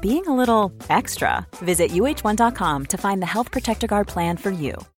good about being a little extra. Visit uh1.com to find the Health Protector Guard plan for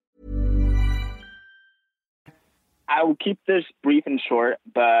you. I will keep this brief and short,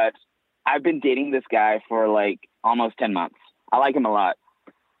 but I've been dating this guy for like almost 10 months. I like him a lot.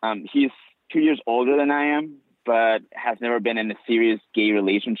 He's 2 years older than I am, but has never been in a serious gay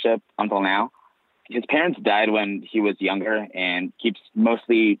relationship until now. His parents died when he was younger and keeps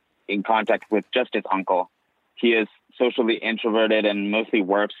mostly in contact with just his uncle. He is socially introverted and mostly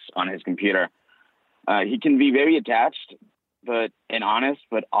works on his computer. He can be very attached and honest,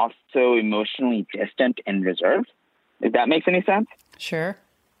 but also emotionally distant and reserved, if that makes any sense. Sure.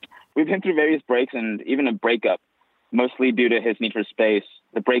 We've been through various breaks and even a breakup, mostly due to his need for space.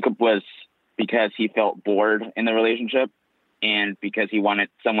 The breakup was because he felt bored in the relationship and because he wanted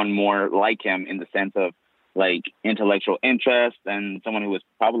someone more like him in the sense of like intellectual interest and someone who was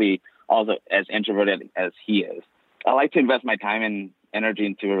probably also as introverted as he is. I like to invest my time and energy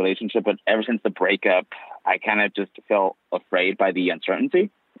into a relationship, but ever since the breakup, I kind of just felt afraid by the uncertainty.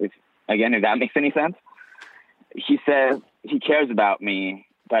 If that makes any sense. He says he cares about me,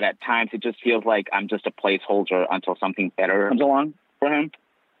 but at times it just feels like I'm just a placeholder until something better comes along for him.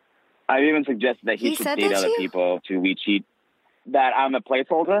 I've even suggested that he should said date that to other you? people to reach that I'm a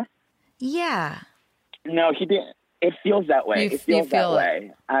placeholder. Yeah. No, he didn't. It feels that way. You It feels feel that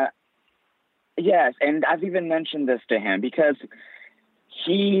it. way. Yes, and I've even mentioned this to him because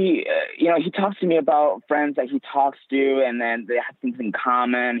he talks to me about friends that he talks to, and then they have things in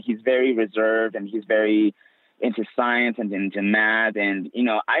common. He's very reserved, and he's very into science and into math. And,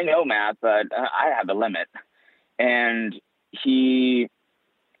 I know math, but I have a limit. And he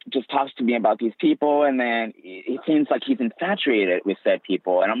just talks to me about these people, and then it seems like he's infatuated with said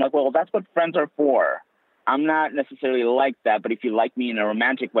people. And I'm like, well, that's what friends are for. I'm not necessarily like that, but if you like me in a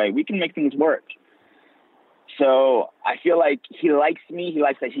romantic way, we can make things work. So I feel like he likes me. He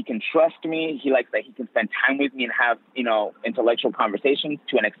likes that he can trust me. He likes that he can spend time with me and have, intellectual conversations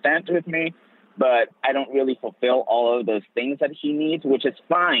to an extent with me. But I don't really fulfill all of those things that he needs, which is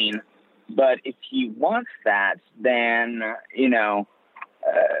fine. But if he wants that, then,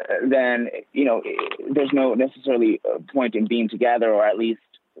 there's no necessarily point in being together, or at least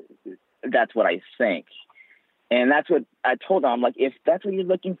that's what I think. And that's what I told him. I'm like, if that's what you're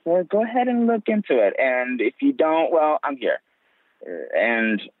looking for, go ahead and look into it. And if you don't, well, I'm here.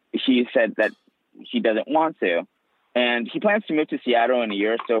 And he said that he doesn't want to. And he plans to move to Seattle in a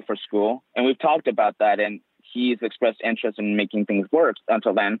year or so for school. And we've talked about that. And he's expressed interest in making things work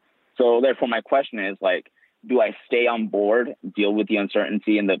until then. So therefore, my question is, like, do I stay on board, deal with the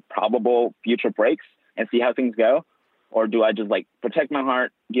uncertainty and the probable future breaks and see how things go? Or do I just, protect my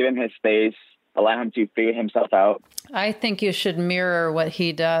heart, give him his space, allow him to figure himself out? I think you should mirror what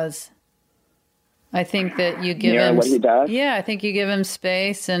he does. I think that you give mirror him what he does? Yeah, I think you give him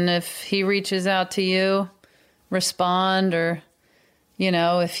space, and if he reaches out to you, respond, or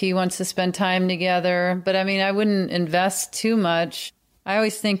if he wants to spend time together. But I wouldn't invest too much. I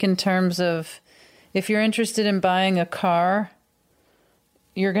always think in terms of, if you're interested in buying a car,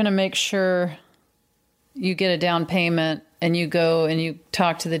 you're going to make sure you get a down payment, and you go and you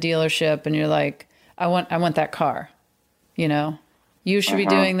talk to the dealership and you're like, I want that car. You should be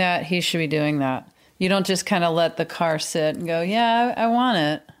doing that. He should be doing that. You don't just kind of let the car sit and go, yeah, I want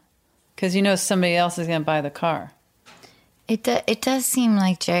it. Because somebody else is going to buy the car. It does seem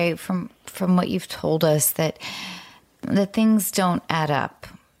like, Jerry, from what you've told us, that things don't add up,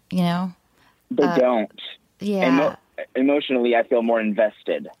 They don't. Yeah. Emotionally, I feel more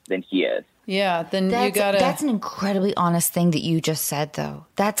invested than he is. Yeah, then you gotta... That's an incredibly honest thing that you just said, though.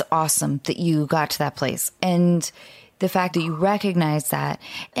 That's awesome that you got to that place. And the fact that you recognize that,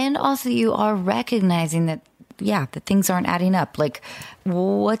 and also you are recognizing that, that things aren't adding up. Like,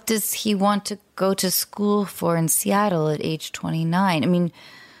 what does he want to go to school for in Seattle at age 29?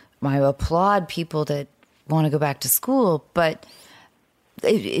 I applaud people that want to go back to school, but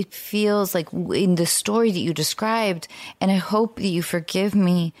it feels like in the story that you described, and I hope that you forgive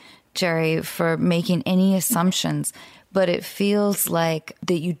me, Jerry, for making any assumptions, but it feels like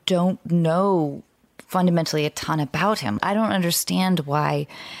that you don't know fundamentally a ton about him. I don't understand why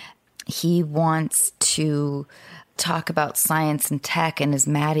he wants to talk about science and tech and is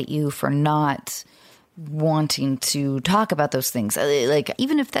mad at you for not wanting to talk about those things. Like,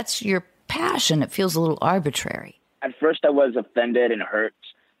 even if that's your passion, it feels a little arbitrary. At first I was offended and hurt,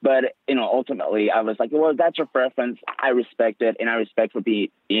 but, ultimately I was like, well, that's your preference. I respect it, and I respect for being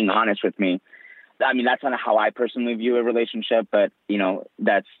honest with me. That's not how I personally view a relationship, but,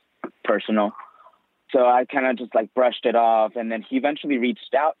 that's personal. So I kind of just brushed it off, and then he eventually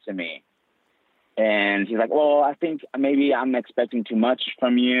reached out to me. And he's like, well, I think maybe I'm expecting too much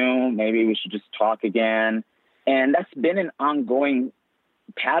from you. Maybe we should just talk again. And that's been an ongoing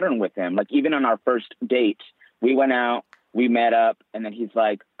pattern with him. Even on our first date, we went out, we met up, and then he's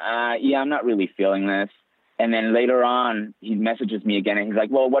like, I'm not really feeling this. And then later on, he messages me again, and he's like,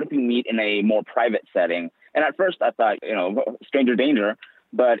 well, what if we meet in a more private setting? And at first I thought, stranger danger,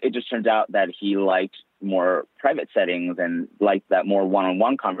 but it just turns out that he liked more private settings and liked that more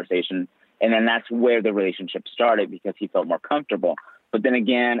one-on-one conversation. And then that's where the relationship started, because he felt more comfortable. But then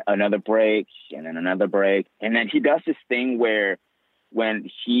again, another break, and then another break. And then he does this thing where when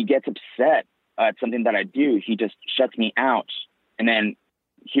he gets upset at something that I do, he just shuts me out. And then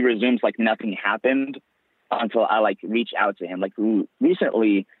he resumes like nothing happened until I reach out to him.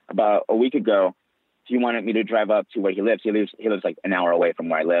 Recently, about a week ago, he wanted me to drive up to where he lives. He lives like an hour away from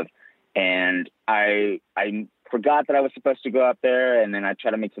where I live. And I forgot that I was supposed to go up there. And then I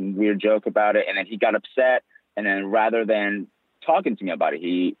tried to make some weird joke about it. And then he got upset. And then rather than talking to me about it,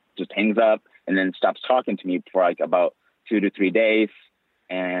 he just hangs up and then stops talking to me for about 2 to 3 days.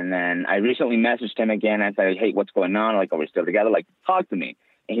 And then I recently messaged him again. I said, hey, what's going on? Are we still together? Talk to me.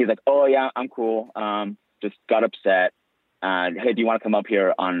 And he's like, oh, yeah, I'm cool. Just got upset. Hey, do you want to come up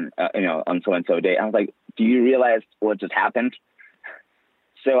here on so-and-so day? I was like, do you realize what just happened?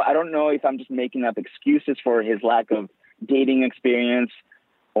 So I don't know if I'm just making up excuses for his lack of dating experience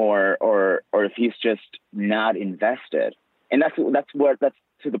or if he's just not invested. And that's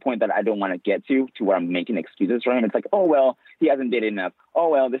to the point that I don't want to get to where I'm making excuses for him. It's like, oh, well, he hasn't dated enough. Oh,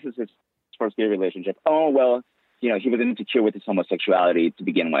 well, this is his first gay relationship. Oh, well, he was insecure with his homosexuality to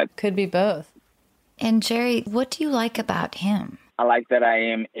begin with. Could be both. And Jerry, what do you like about him? I like that I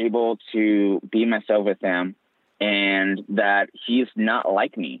am able to be myself with him and that he's not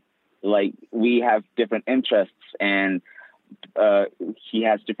like me. We have different interests and he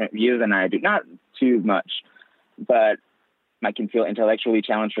has different views than I do. Not too much, but I can feel intellectually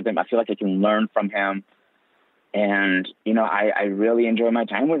challenged with him. I feel like I can learn from him. And, you know, I really enjoy my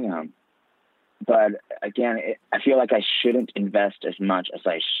time with him. But again, I feel like I shouldn't invest as much as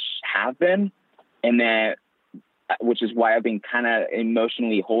I have been. And that, which is why I've been kind of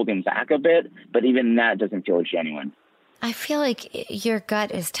emotionally holding back a bit. But even that doesn't feel genuine. I feel like your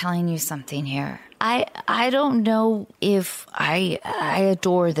gut is telling you something here. I don't know if I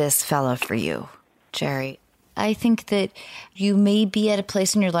adore this fella for you, Jerry. I think that you may be at a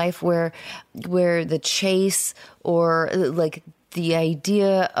place in your life where the chase or like the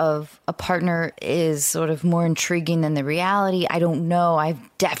idea of a partner is sort of more intriguing than the reality. I don't know.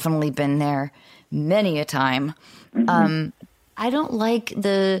 I've definitely been there many a time. Mm-hmm. I don't like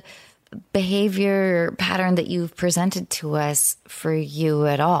the behavior pattern that you've presented to us for you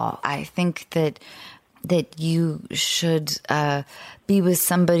at all. I think that you should be with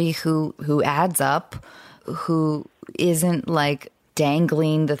somebody who adds up, who isn't like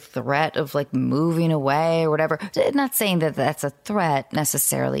dangling the threat of like moving away or whatever. Not saying that that's a threat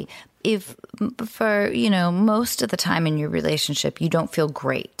necessarily. If for, you know, most of the time in your relationship, you don't feel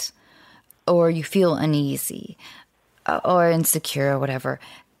great or you feel uneasy or insecure or whatever,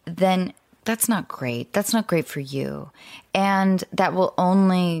 then that's not great. That's not great for you. And that will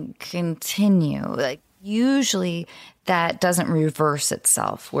only continue. Like usually that doesn't reverse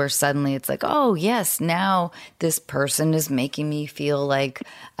itself where suddenly it's like, oh yes, now this person is making me feel like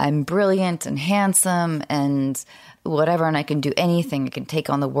I'm brilliant and handsome and whatever, and I can do anything. I can take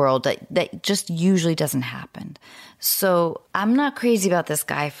on the world. That just usually doesn't happen. So I'm not crazy about this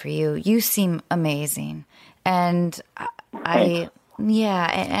guy for you. You seem amazing. And he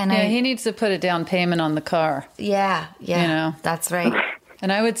needs to put a down payment on the car. Yeah, you know, that's right.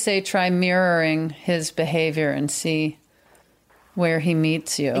 And I would say try mirroring his behavior and see where he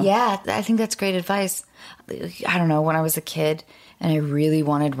meets you. Yeah, I think that's great advice. I don't know, when I was a kid and I really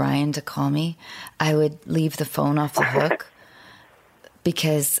wanted Ryan to call me, I would leave the phone off the hook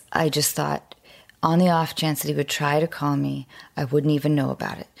because I just thought on the off chance that he would try to call me, I wouldn't even know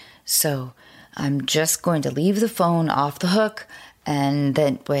about it. So I'm just going to leave the phone off the hook, and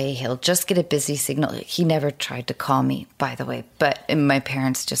that way he'll just get a busy signal. He never tried to call me, by the way, but my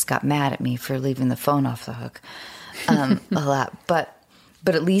parents just got mad at me for leaving the phone off the hook a lot. But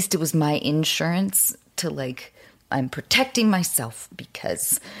at least it was my insurance to like, I'm protecting myself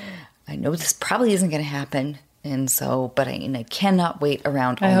because I know this probably isn't going to happen. And so, but I cannot wait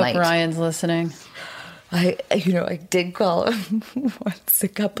around all night. I hope Ryan's listening. I did call him once a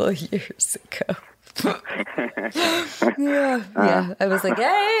couple of years ago. Yeah. I was like,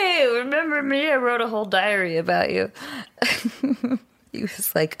 hey, remember me? I wrote a whole diary about you. He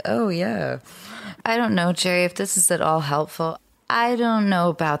was like, oh, yeah. I don't know, Jerry, if this is at all helpful. I don't know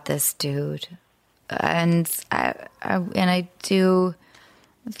about this dude. And I do,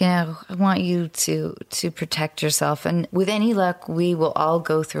 you know, I want you to protect yourself. And with any luck, we will all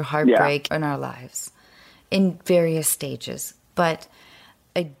go through heartbreak in our lives in various stages. But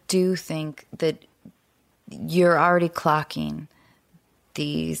I do think that you're already clocking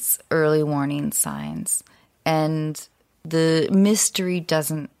these early warning signs, and the mystery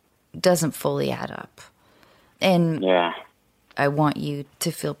doesn't fully add up. And I want you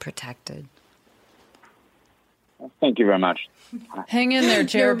to feel protected. Thank you very much. Hang in there,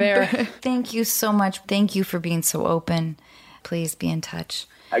 Jer Bear. Thank you so much. Thank you for being so open. Please be in touch.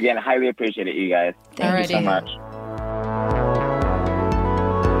 Again, highly appreciate it, you guys. Thank you so much.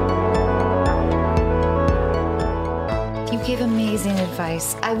 You gave amazing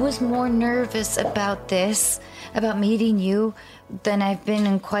advice. I was more nervous about meeting you, than I've been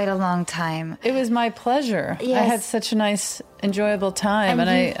in quite a long time. It was my pleasure. Yes. I had such a nice, enjoyable time, and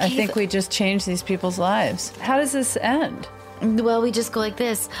I think we just changed these people's lives. How does this end? Well, we just go like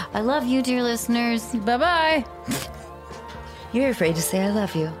this. I love you, dear listeners. Bye-bye. You're afraid to say I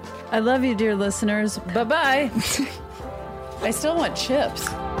love you. I love you, dear listeners. Bye-bye. I still want chips.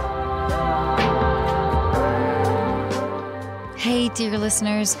 Hey, dear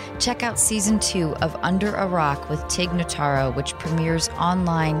listeners, check out Season 2 of Under a Rock with Tig Notaro, which premieres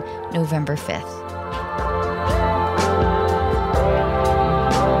online November 5th.